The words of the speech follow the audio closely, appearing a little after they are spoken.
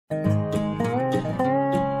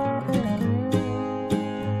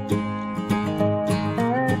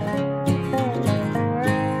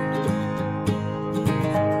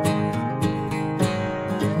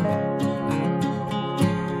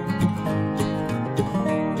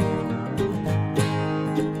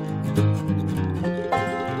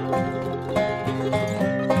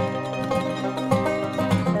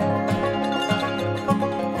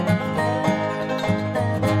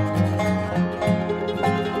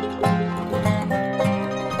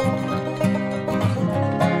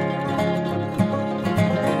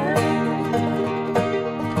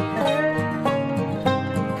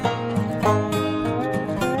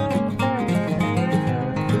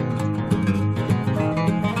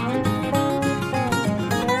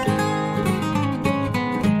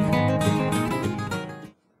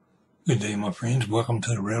my friends. Welcome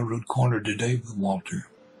to the Railroad Corner today with Walter.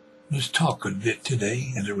 Let's talk a bit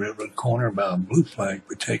today in the Railroad Corner about blue flag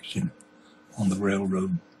protection on the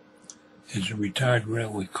railroad. As a retired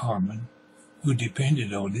railway carman who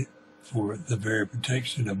depended on it for the very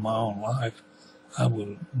protection of my own life, I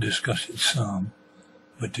will discuss it some,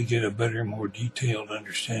 but to get a better, more detailed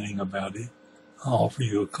understanding about it, I'll offer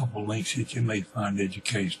you a couple links that you may find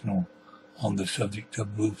educational on the subject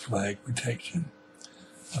of blue flag protection.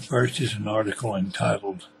 The first is an article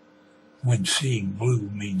entitled, "When Seeing Blue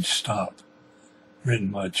Means Stop," written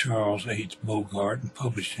by Charles H. Bogart and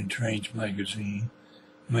published in Trains magazine,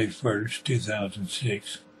 May 1st,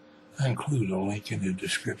 2006. I include a link in the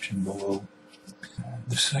description below.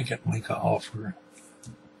 The second link I offer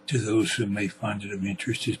to those who may find it of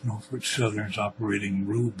interest is Norfolk Southern's operating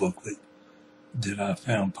rule booklet that I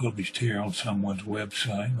found published here on someone's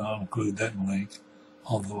website. I'll include that link,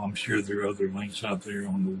 although I'm sure there are other links out there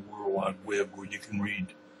on the World Wide Web where you can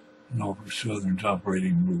read Norfolk Southern's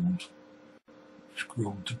operating rules.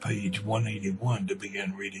 Scroll to page 181 to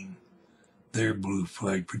begin reading their blue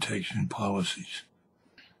flag protection policies.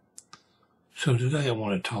 So today I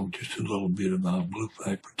want to talk just a little bit about blue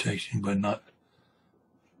flag protection, but not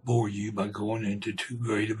bore you by going into too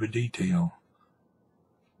great of a detail.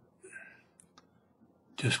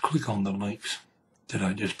 Just click on the links that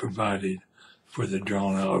I just provided for the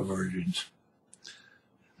drawn-out versions.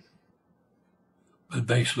 But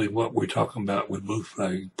basically what we're talking about with blue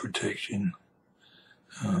flag protection,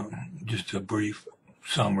 just a brief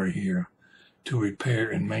summary here, to repair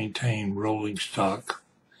and maintain rolling stock,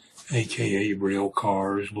 aka rail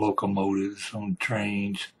cars, locomotives on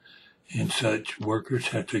trains, and such. Workers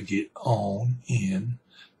have to get on, in,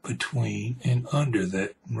 between, and under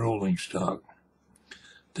that rolling stock.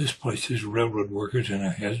 This places railroad workers in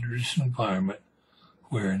a hazardous environment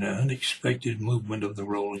where an unexpected movement of the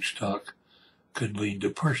rolling stock could lead to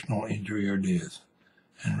personal injury or death.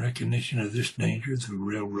 In recognition of this danger, the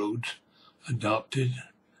railroads adopted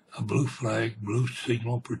a blue flag, blue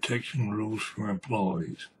signal protection rules for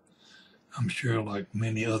employees. I'm sure, like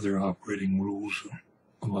many other operating rules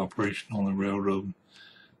of operation on the railroad,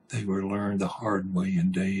 they were learned the hard way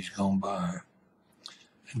in days gone by.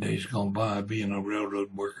 In days gone by, being a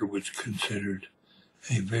railroad worker was considered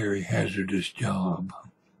a very hazardous job.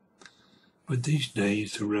 But these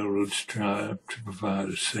days, the railroads strive to provide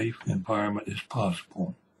a safe environment as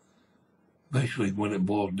possible. Basically, what it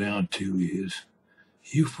boils down to is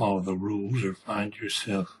you follow the rules or find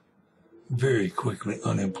yourself very quickly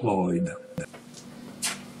unemployed.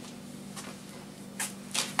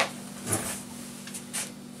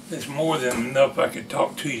 There's more than enough I could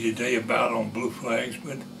talk to you today about on blue flags,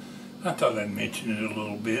 but I thought I'd mention it a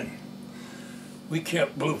little bit. We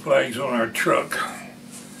kept blue flags on our truck,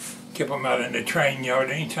 kept them out in the train yard.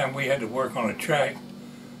 Anytime we had to work on a track,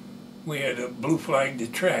 we had to blue flag the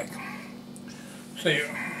track. See,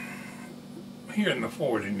 here in the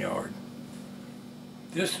forwarding yard,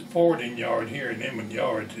 this forwarding yard here in Emmons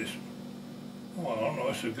Yards is, well, I don't know,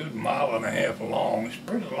 it's a good 1.5 miles long. It's a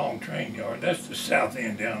pretty long train yard. That's the south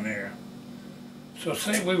end down there. So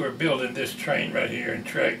say we were building this train right here in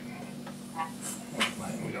track,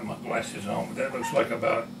 we got my glasses on, but that looks like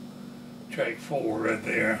about track 4 right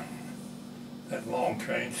there, that long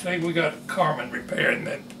train. Say we got a carman repairing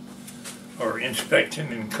that, or inspecting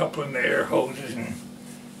and coupling the air hoses and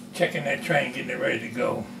checking that train, getting it ready to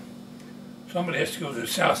go. Somebody has to go to the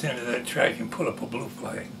south end of that track and put up a blue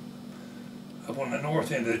flag. Up on the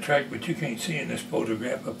north end of the track, but you can't see in this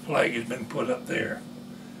photograph, a flag has been put up there.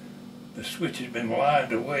 The switch has been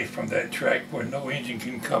lined away from that track where no engine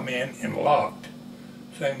can come in and locked.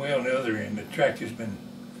 Same way on the other end, the track has been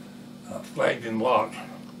flagged and locked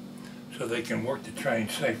so they can work the train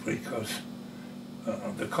safely, because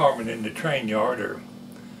the carmen in the train yard are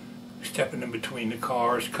stepping in between the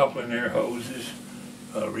cars, coupling air hoses,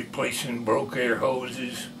 replacing broke air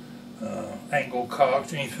hoses, angle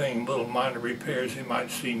cocks, anything, little minor repairs they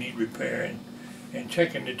might see need repairing, and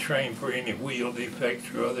checking the train for any wheel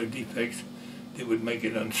defects or other defects that would make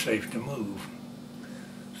it unsafe to move.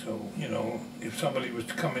 So, you know, if somebody was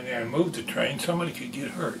to come in there and move the train, somebody could get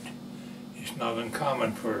hurt. It's not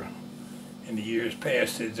uncommon for, in the years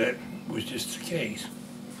past, that was just the case.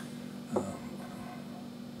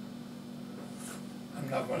 I'm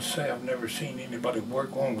not going to say I've never seen anybody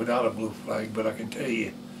work one without a blue flag, but I can tell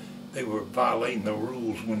you they were violating the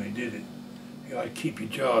rules when they did it. You got to keep your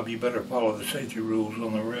job, you better follow the safety rules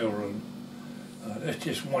on the railroad. That's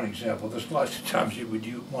just one example. There's lots of times you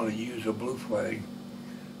would want to use a blue flag.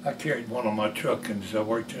 I carried one on my truck and I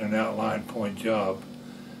worked in an outline point job,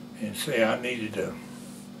 and say I needed to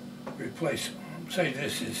replace, say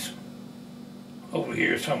this is over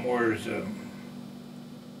here somewhere is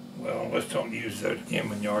well, let's don't use the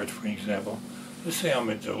Inman Yards for example. Let's say I'm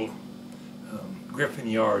at the Griffin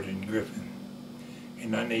Yard in Griffin,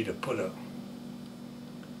 and I need to put a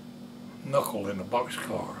knuckle in a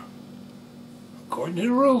boxcar. According to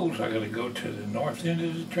the rules, I got to go to the north end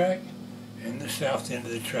of the track and the south end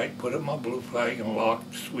of the track, put up my blue flag and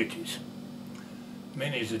lock the switches.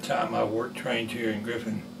 Many's the time I worked trains here in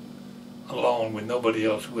Griffin alone with nobody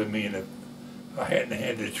else with me, and if I hadn't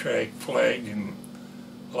had the track flagged and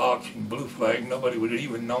locked and blue flagged, nobody would have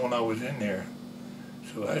even known I was in there.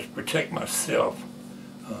 So I had to protect myself.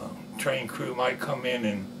 Train crew might come in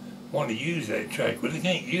and want to use that track, but they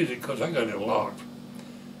can't use it because I got it locked.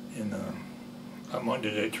 And I'm under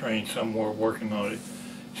that train somewhere working on it.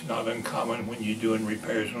 It's not uncommon when you're doing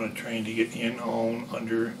repairs on a train to get in, on,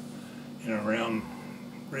 under, and around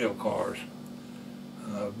rail cars.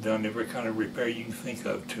 I've done every kind of repair you can think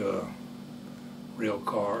of to a rail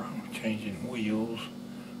car, changing wheels,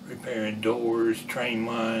 repairing doors, train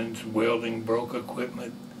lines, welding broke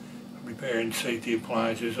equipment, repairing safety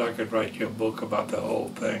appliances. I could write you a book about the whole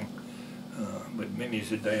thing. But many's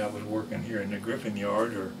the day I was working here in the Griffin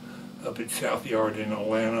Yard, or up at South Yard in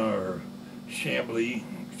Atlanta, or Chamblee,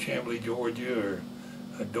 Georgia, or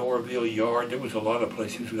Doraville Yard. There was a lot of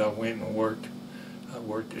places that I went and worked. I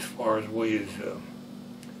worked as far away as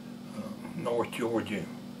North Georgia,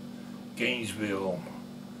 Gainesville.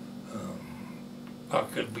 I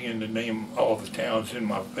could begin to name all the towns in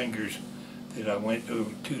my fingers that I went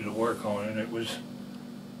to work on, and it was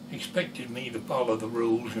expected me to follow the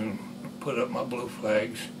rules and put up my blue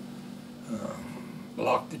flags,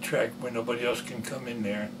 lock the track where nobody else can come in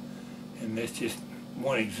there. And that's just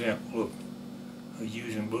one example of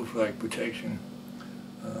using blue flag protection.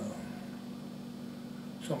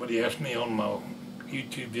 Somebody asked me on my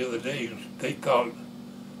YouTube the other day, they thought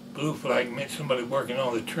blue flag meant somebody working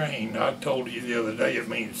on the train. I told you the other day it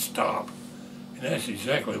means stop. And that's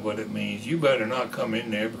exactly what it means. You better not come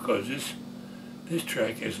in there, because this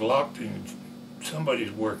track is locked and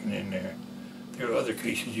somebody's working in there. There are other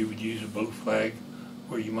cases you would use a blue flag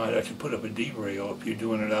where you might have to put up a derail if you're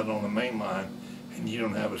doing it out on the main line and you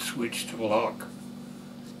don't have a switch to lock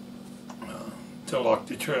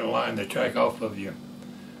the track off of you.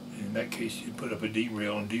 In that case, you put up a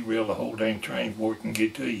derail and derail the whole dang train before it can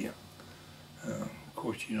get to you. Of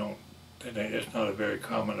course, you don't. That's not a very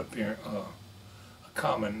common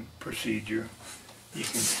common procedure. You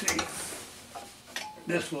can see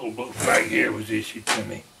this little blue flag here was issued to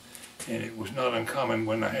me, and it was not uncommon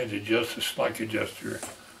when I had to adjust a slack adjuster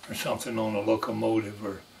or something on a locomotive,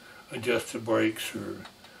 or adjust the brakes, or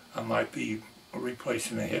I might be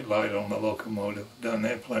replacing a headlight on the locomotive. Done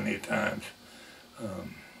that plenty of times.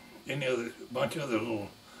 A bunch of other little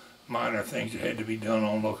minor things that had to be done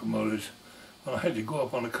on locomotives. Well, I had to go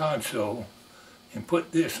up on the console and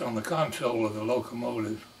put this on the console of the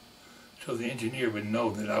locomotive so the engineer would know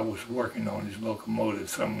that I was working on his locomotive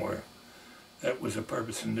somewhere. That was the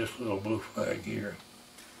purpose in this little blue flag here.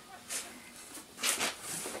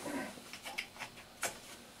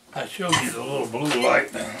 I showed you the little blue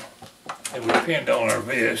light that we pinned on our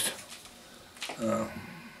vest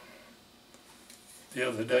the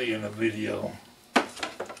other day in a video.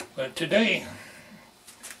 But today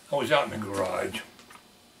I was out in the garage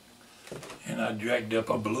and I dragged up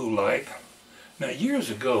a blue light. Now years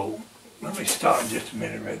ago, let me stop just a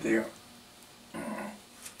minute right there.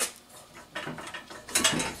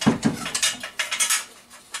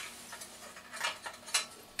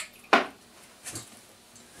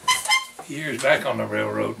 Years back on the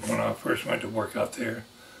railroad, when I first went to work out there,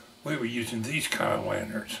 we were using these kind of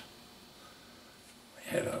lanterns. We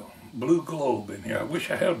had a blue globe in here. I wish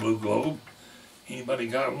I had a blue globe. Anybody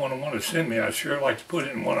got one and want to send me, I'd sure like to put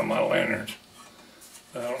it in one of my lanterns.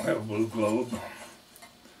 But I don't have a blue globe.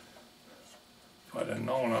 If I'd have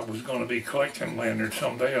known I was going to be collecting lanterns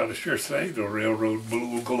someday, I'd have sure saved a railroad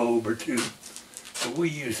blue globe or two. But we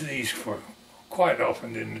use these for quite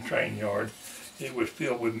often in the train yard. It was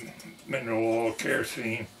filled with mineral oil,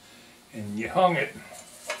 kerosene, and you hung it.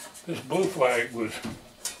 This blue flag was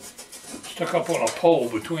stuck up on a pole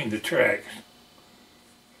between the tracks,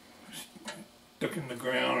 stuck in the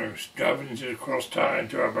ground, or driving into the cross tie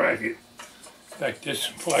into our bracket. In fact, this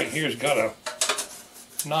flag here's got a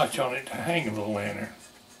notch on it to hang the lantern.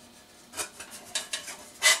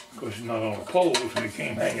 Of course, it's not on a pole, so we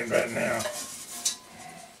can't hang it right now.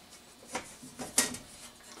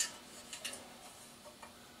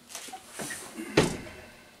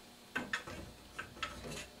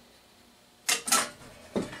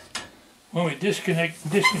 When we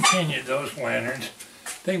discontinued those lanterns,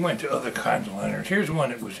 they went to other kinds of lanterns. Here's one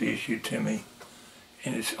that was issued to me.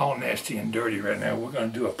 and it's all nasty and dirty right now. We're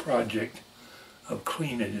going to do a project of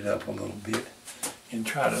cleaning it up a little bit and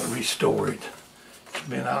try to restore it. It's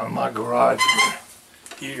been out in my garage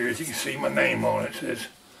for years. You can see my name on it. It says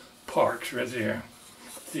Parks right there.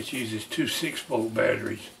 This uses 2 6-volt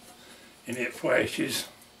batteries, and it flashes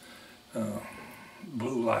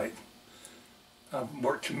blue light. I've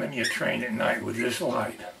worked too many a train at night with this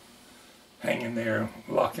light hanging there,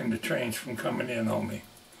 blocking the trains from coming in on me.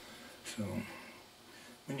 So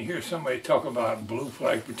when you hear somebody talk about blue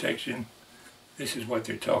flag protection, this is what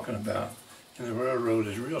they're talking about. And the railroad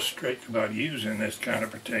is real strict about using this kind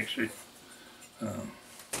of protection.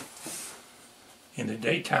 In the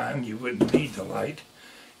daytime, you wouldn't need the light.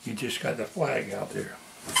 You just got the flag out there,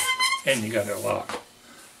 and you got it locked.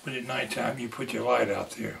 But at nighttime, you put your light out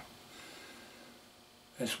there.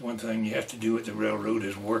 That's one thing you have to do at the railroad,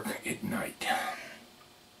 is work at night.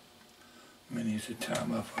 Many's the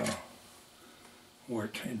time I've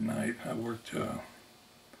worked at night. I worked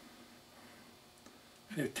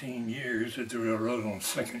 15 years at the railroad on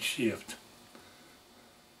second shift.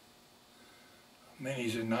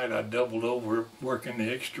 Many's at night I doubled over working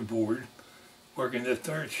the extra board, working the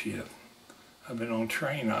third shift. I've been on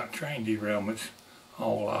train derailments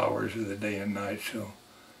all hours of the day and night. So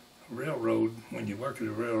railroad, when you work at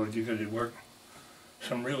the railroad, you got to work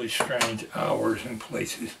some really strange hours and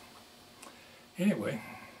places. Anyway,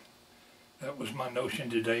 that was my notion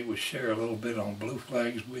today, was share a little bit on blue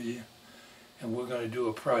flags with you. And we're going to do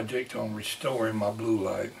a project on restoring my blue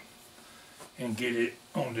light and get it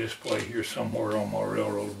on display here somewhere on my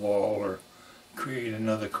railroad wall, or create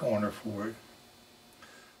another corner for it.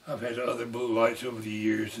 I've had other blue lights over the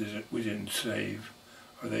years that we didn't save,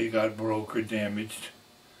 or they got broke or damaged.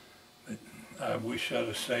 But I wish I'd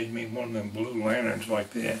have saved me one of them blue lanterns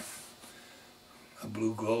like that. A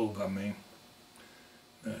blue globe, I mean.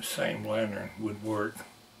 The same lantern would work.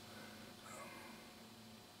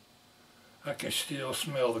 I can still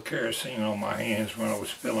smell the kerosene on my hands when I was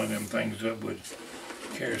filling them things up with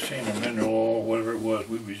kerosene or mineral oil, whatever it was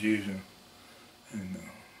we was using. And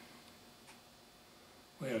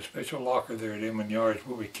we had a special locker there at Emmons Yards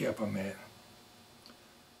where we kept them at.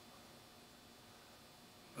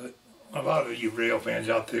 But a lot of you rail fans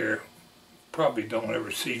out there probably don't ever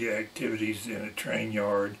see the activities in a train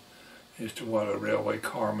yard as to what a railway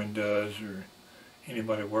carman does, or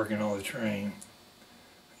anybody working on the train.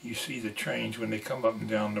 You see the trains when they come up and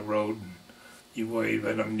down the road, and you wave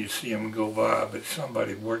at them and you see them go by, but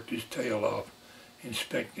somebody worked his tail off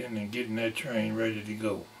inspecting and getting that train ready to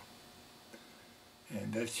go.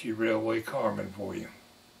 And that's your railway carman for you.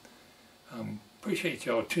 Appreciate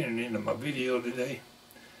y'all tuning into my video today.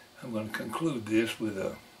 I'm going to conclude this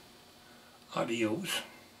with adios.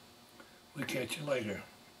 We'll catch you later.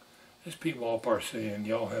 This is P. Pwalpar saying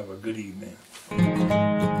y'all have a good evening.